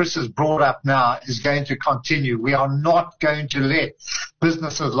 whatever Chris has brought up now is going to continue. We are not going to let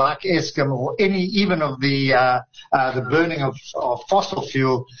businesses like Eskom or even of the burning of fossil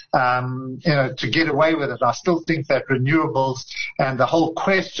fuel, to get away with it. I still think that renewables and the whole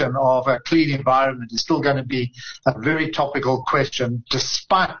question of a clean environment is still going to be a very topical question,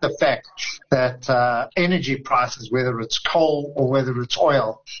 despite the fact that energy prices prices, whether it's coal or whether it's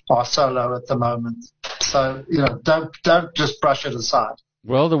oil, are so low at the moment. So, don't just brush it aside.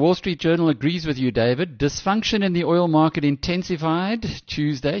 Well, the Wall Street Journal agrees with you, David. Dysfunction in the oil market intensified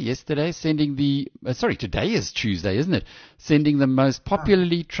yesterday, today is Tuesday, isn't it? Sending the most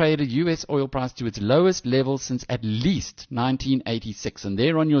popularly traded U.S. oil price to its lowest level since at least 1986. And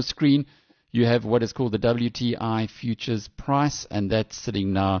there on your screen, you have what is called the WTI futures price, and that's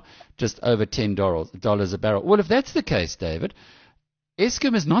sitting now just over $10 a barrel. Well, if that's the case, David,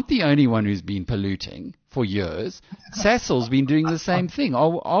 Eskom is not the only one who's been polluting for years. Sasol's been doing the same thing.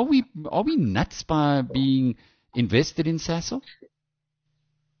 Are we nuts by being invested in Sasol?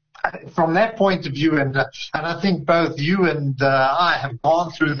 From that point of view, and I think both you and I have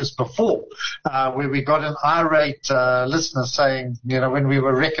gone through this before, where we got an irate listener saying, when we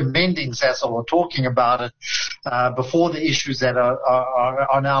were recommending Sasol or talking about it before the issues that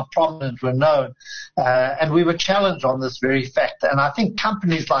are now prominent were known, and we were challenged on this very fact. And I think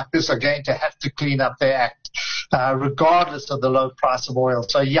companies like this are going to have to clean up their act, regardless of the low price of oil.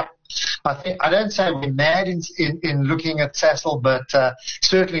 So, yeah. I don't say we're mad in looking at Sasol, but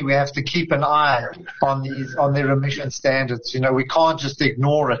certainly we have to keep an eye on their emission standards. We can't just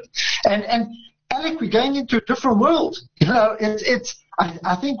ignore it. And Alec, we're going into a different world.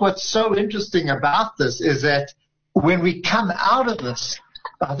 I think what's so interesting about this is that when we come out of this,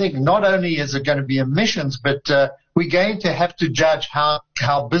 I think not only is it going to be emissions, but we're going to have to judge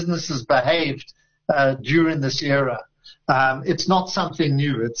how businesses behaved during this era. It's not something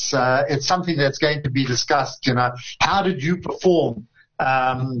new. It's something that's going to be discussed. How did you perform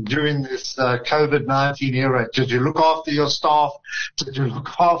during this COVID-19 era? Did you look after your staff? Did you look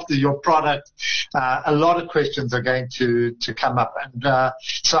after your product? A lot of questions are going to come up, and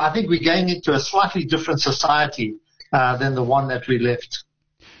so I think we're going into a slightly different society than the one that we left.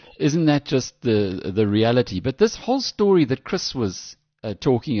 Isn't that just the reality? But this whole story that Chris was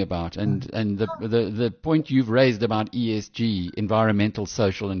talking about, and the point you've raised about ESG, environmental,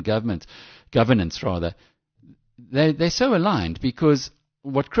 social, and governance rather, they're so aligned, because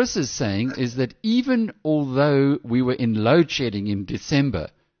what Chris is saying is that even although we were in load shedding in December,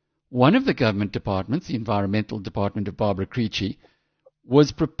 one of the government departments, the environmental department of Barbara Creechy,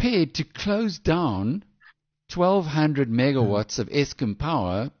 was prepared to close down 1,200 megawatts of Eskom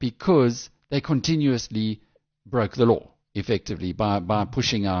power because they continuously broke the law, effectively, by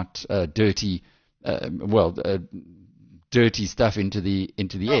pushing out dirty stuff into the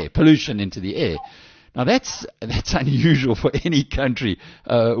air, pollution into the air. Now that's unusual for any country,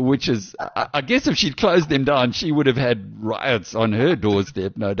 which is, I guess if she'd closed them down, she would have had riots on her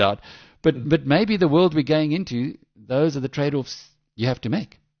doorstep, no doubt. But maybe the world we're going into, those are the trade-offs you have to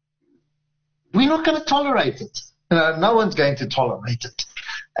make. We're not going to tolerate it. No one's going to tolerate it.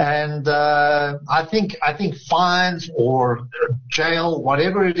 And I think fines or jail,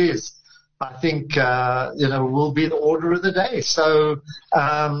 whatever it is, I think will be the order of the day. So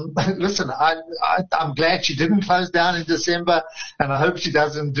listen, I'm glad she didn't close down in December, and I hope she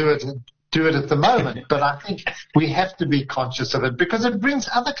doesn't do it at the moment. But I think we have to be conscious of it, because it brings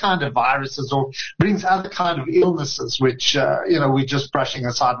other kind of viruses or brings other kind of illnesses, which we're just brushing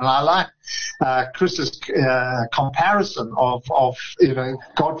aside. And I like Chris's comparison of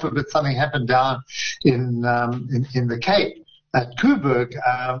God forbid something happened down in the Cape at Coburg.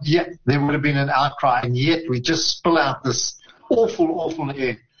 There would have been an outcry, and yet we just spill out this awful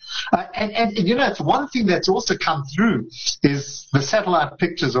air. And it's one thing that's also come through is the satellite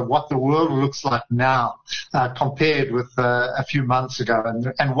pictures of what the world looks like now compared with a few months ago,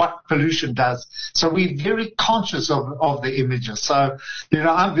 and what pollution does. So we're very conscious of the images. So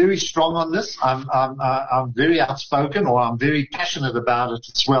I'm very strong on this. I'm very outspoken, or I'm very passionate about it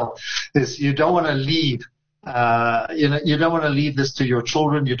as well. Is you don't want to leave. You don't want to leave this to your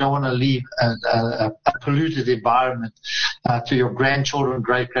children. You don't want to leave a polluted environment to your grandchildren,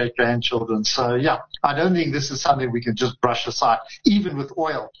 great-great-grandchildren. So, I don't think this is something we can just brush aside, even with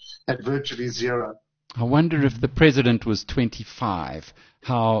oil at virtually zero. I wonder if the president was 25,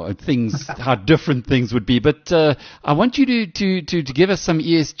 how different things would be. But I want you to give us some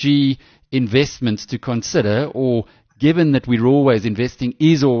ESG investments to consider, or given that we're always investing,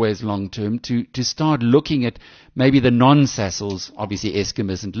 is always long-term, to start looking at maybe the non-Sasols. Obviously,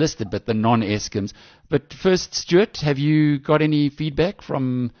 Eskom isn't listed, but the non-Escoms. But first, Stuart, have you got any feedback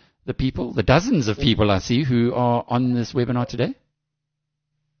from the people, the dozens of people I see who are on this webinar today?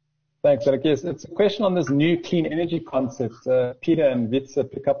 Thanks, Eric. Yes, it's a question on this new clean energy concept. Peter and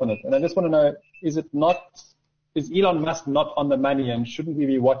Witzer pick up on it. And I just want to know, is Elon Musk not on the money, and shouldn't we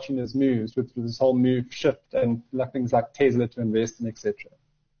be watching his moves with this whole move shift and things like Tesla to invest in, etc.?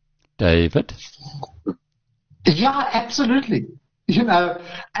 David? Yeah, absolutely. You know,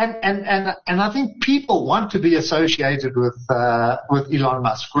 and I think people want to be associated with Elon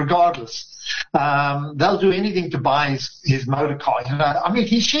Musk, regardless. They'll do anything to buy his motor car. You know, I mean,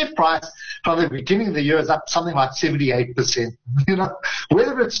 his share price from the beginning of the year is up something like 78%. You know,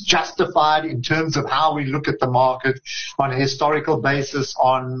 whether it's justified in terms of how we look at the market on a historical basis,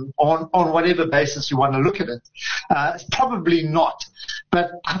 on whatever basis you want to look at it, it's probably not.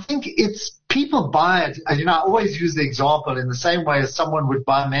 But I think it's people buy it. You know, I always use the example in the same way as someone would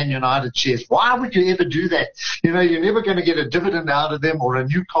buy Man United shares. Why would you ever do that? You know, you're never going to get a dividend out of them or a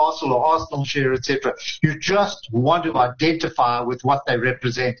Newcastle or Arsenal share, etc. You just want to identify with what they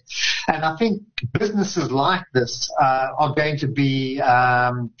represent. And I think businesses like this are going to be,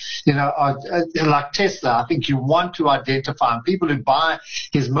 like Tesla. I think you want to identify, and people who buy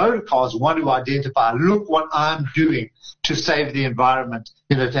his motor cars want to identify, look what I'm doing to save the environment,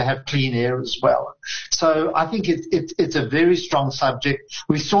 you know, to have clean air as well. So I think it's a very strong subject.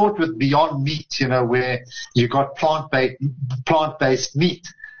 We saw it with Beyond Meat, you know, where you got plant-based meat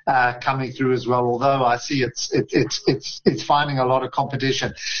coming through as well. Although I see it's finding a lot of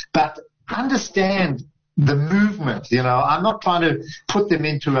competition, but understand the movement. You know, I'm not trying to put them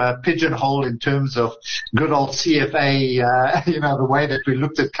into a pigeonhole in terms of good old CFA, the way that we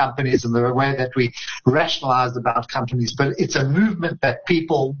looked at companies and the way that we rationalized about companies, but it's a movement that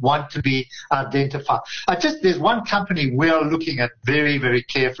people want to be identified. There's one company we're looking at very, very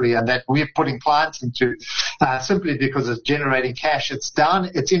carefully and that we're putting clients into, simply because it's generating cash. It's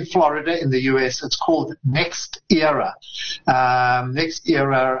in Florida in the US. It's called Next Era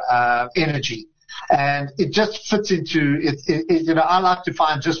Energy. And it just fits into it. You know, I like to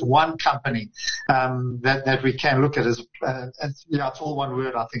find just one company that we can look at as it's all one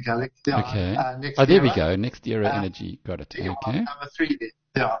word, I think, Alec. Okay. There we go. Next Era Energy. Got it. Okay. Number 3 there.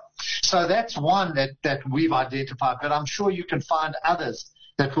 Yeah. So that's one that we've identified, but I'm sure you can find others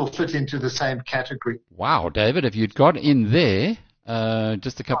that will fit into the same category. Wow, David, if you'd got in there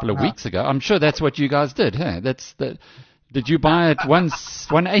just a couple of weeks ago, I'm sure that's what you guys did. Huh? Did you buy it once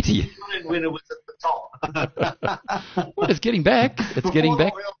 180? When it was at the top. Well, it's getting back. It's getting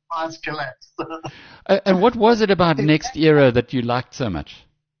back. Oil price collapsed. And what was it about Next Era that you liked so much?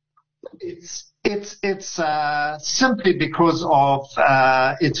 It's simply because of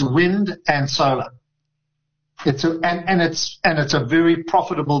its wind and solar. It's a very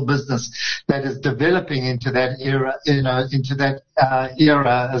profitable business that is developing into that era,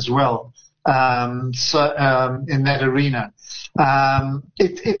 era as well. In that arena,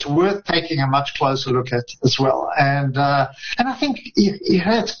 it's worth taking a much closer look at as well. And I think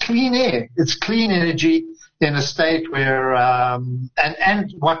it's clean air, it's clean energy in a state where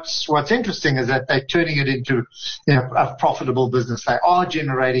and what's interesting is that they're turning it into a profitable business. They are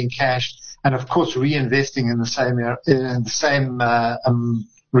generating cash and of course reinvesting in the same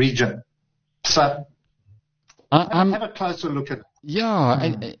region. So have a closer look at it.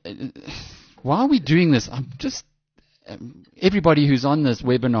 Yeah. Why are we doing this? I'm just everybody who's on this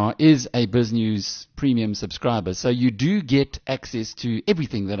webinar is a BizNews premium subscriber, so you do get access to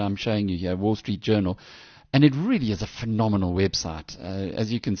everything that I'm showing you here, Wall Street Journal, and it really is a phenomenal website.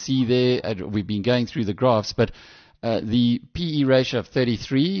 As you can see there, we've been going through the graphs, but the PE ratio of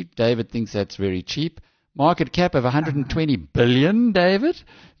 33, David thinks that's very cheap. Market cap of 120 billion, David.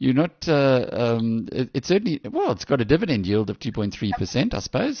 You're not, it's certainly, well, it's got a dividend yield of 2.3%, I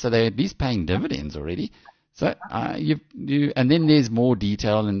suppose. So they're at least paying dividends already. So, and then there's more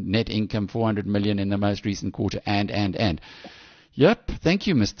detail and net income, 400 million in the most recent quarter and. Yep. Thank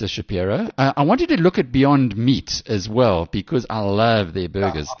you, Mr. Shapiro. I wanted to look at Beyond Meat as well because I love their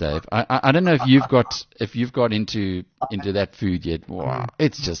burgers, Dave. I don't know if you've got into that food yet. Wow.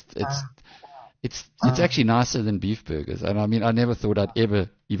 It's actually nicer than beef burgers. And I mean, I never thought I'd ever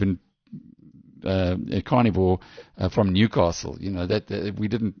even a carnivore from Newcastle, that we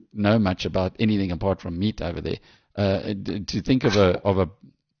didn't know much about anything apart from meat over there. To think of a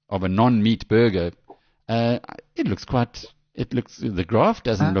non-meat burger, the graph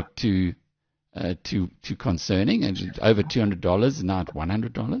doesn't look too concerning. And over $200, now at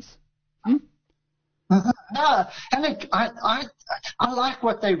 $100. No, and I like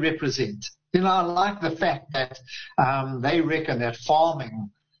what they represent. I like the fact that they reckon that farming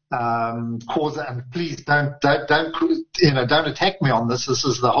causes, and please don't attack me on this. This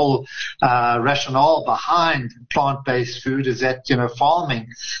is the whole rationale behind plant-based food is that farming,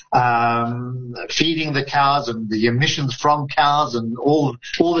 feeding the cows and the emissions from cows and all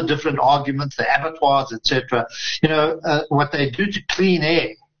the different arguments, the abattoirs, etc. What they do to clean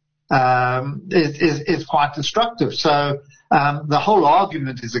air. is quite destructive. So the whole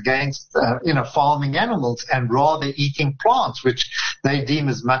argument is against farming animals and rather eating plants, which they deem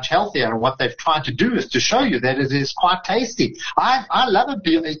as much healthier. And what they've tried to do is to show you that it is quite tasty. I love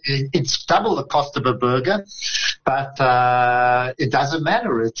it. It's double the cost of a burger, but it doesn't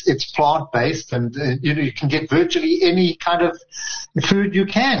matter. It's plant based, and you can get virtually any kind of food you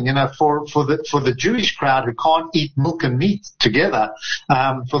can. For the Jewish crowd who can't eat milk and meat together,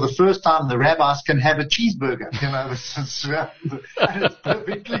 for the first time the rabbis can have a cheeseburger. And it's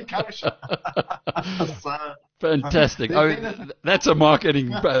perfectly kosher. So, fantastic. That's a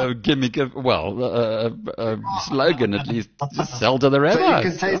marketing gimmick of, slogan at least. Just sell to the rabbis. So you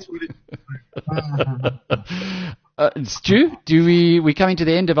can taste Stu, we're coming to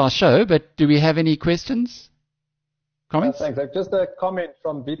the end of our show, but do we have any questions? Comments? Thanks. Just a comment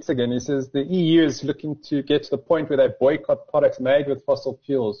from Beats again. He says the EU is looking to get to the point where they boycott products made with fossil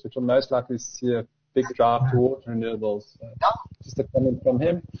fuels, which will most likely see a big drive towards renewables. Just a comment from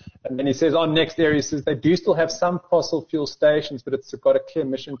him. And then he says on next area, he says they do still have some fossil fuel stations, but it's got a clear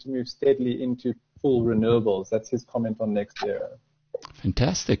mission to move steadily into full renewables. That's his comment on next area.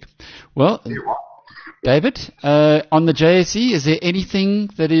 Fantastic. Well, David, on the JSE, is there anything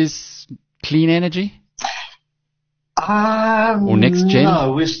that is clean energy? Or next gen?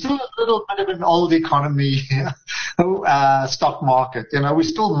 No, we're still a little bit of an old economy stock market. We're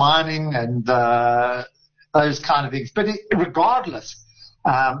still mining and those kind of things. But regardless,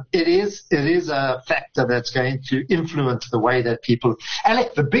 it is a factor that's going to influence the way that people.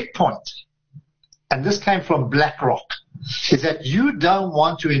 Alec, the big point, and this came from BlackRock, is that you don't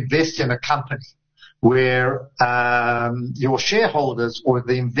want to invest in a company where your shareholders or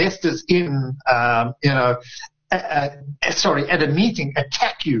the investors at a meeting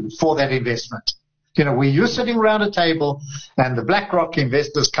attack you for that investment. Where you're sitting around a table and the BlackRock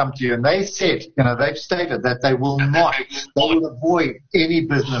investors come to you and they said, they've stated that they will avoid any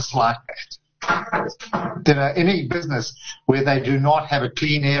business like that. Any business where they do not have a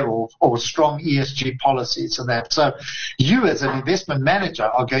clean air or strong ESG policies and that. So you as an investment manager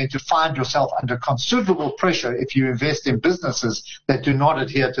are going to find yourself under considerable pressure if you invest in businesses that do not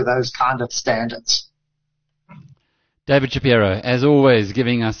adhere to those kind of standards. David Shapiro, as always,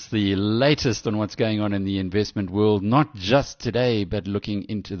 giving us the latest on what's going on in the investment world, not just today, but looking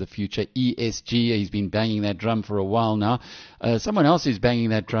into the future. ESG, he's been banging that drum for a while now. Someone else who's banging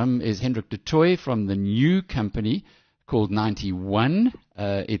that drum is Hendrik de Tooy from the new company called 91.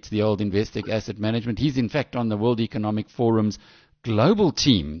 It's the old Investec Asset Management. He's, in fact, on the World Economic Forum's global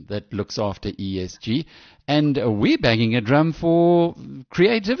team that looks after ESG. And we're banging a drum for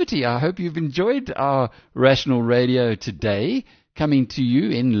creativity. I hope you've enjoyed our Rational Radio today, coming to you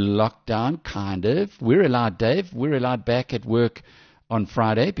in lockdown, kind of. We're allowed, Dave, we're allowed back at work on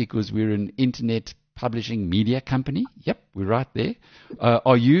Friday because we're an internet publishing media company. Yep, we're right there.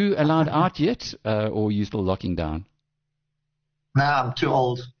 Are you allowed out yet, or are you still locking down? No, I'm too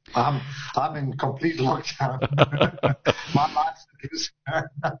old. I'm in complete lockdown. My life's news.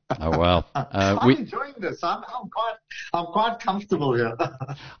 Oh well, I'm enjoying this. I'm quite comfortable here.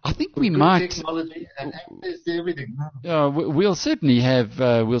 I think we might technology and access to everything. We'll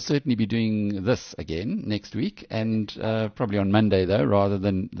certainly be doing this again next week, and probably on Monday though, rather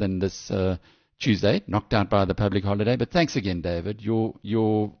than this Tuesday, knocked out by the public holiday. But thanks again, David.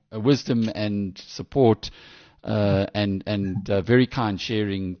 Your wisdom and support. And very kind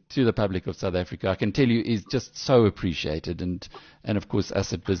sharing to the public of South Africa, I can tell you, is just so appreciated. And of course,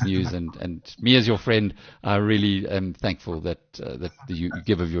 us at Biz News and me as your friend, I really am thankful that you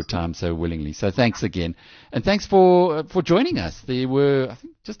give of your time so willingly. So thanks again. And thanks for joining us. There were, I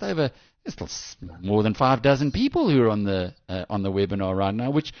think, just over more than 6 people who are on the webinar right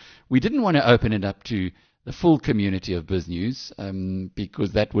now, which we didn't want to open it up to the full community of Biz News,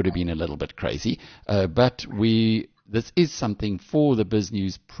 because that would have been a little bit crazy. But this is something for the Biz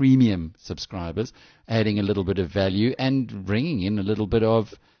News premium subscribers, adding a little bit of value and bringing in a little bit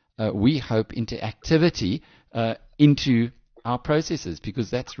of, we hope, interactivity into our processes, because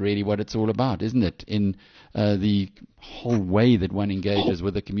that's really what it's all about, isn't it? In the whole way that one engages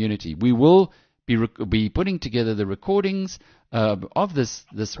with the community. We will be putting together the recordings of this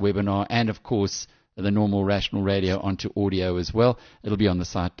webinar, and of course the normal Rational Radio onto audio as well. It'll be on the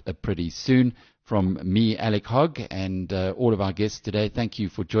site pretty soon. From me, Alec Hogg, and all of our guests today, thank you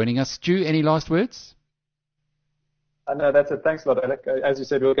for joining us. Stu, any last words? No, that's it. Thanks a lot, Alec. As you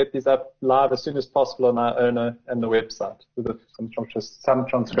said, we'll get these up live as soon as possible on our owner and the website with some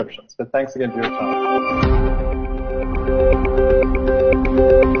transcriptions. But thanks again for your time.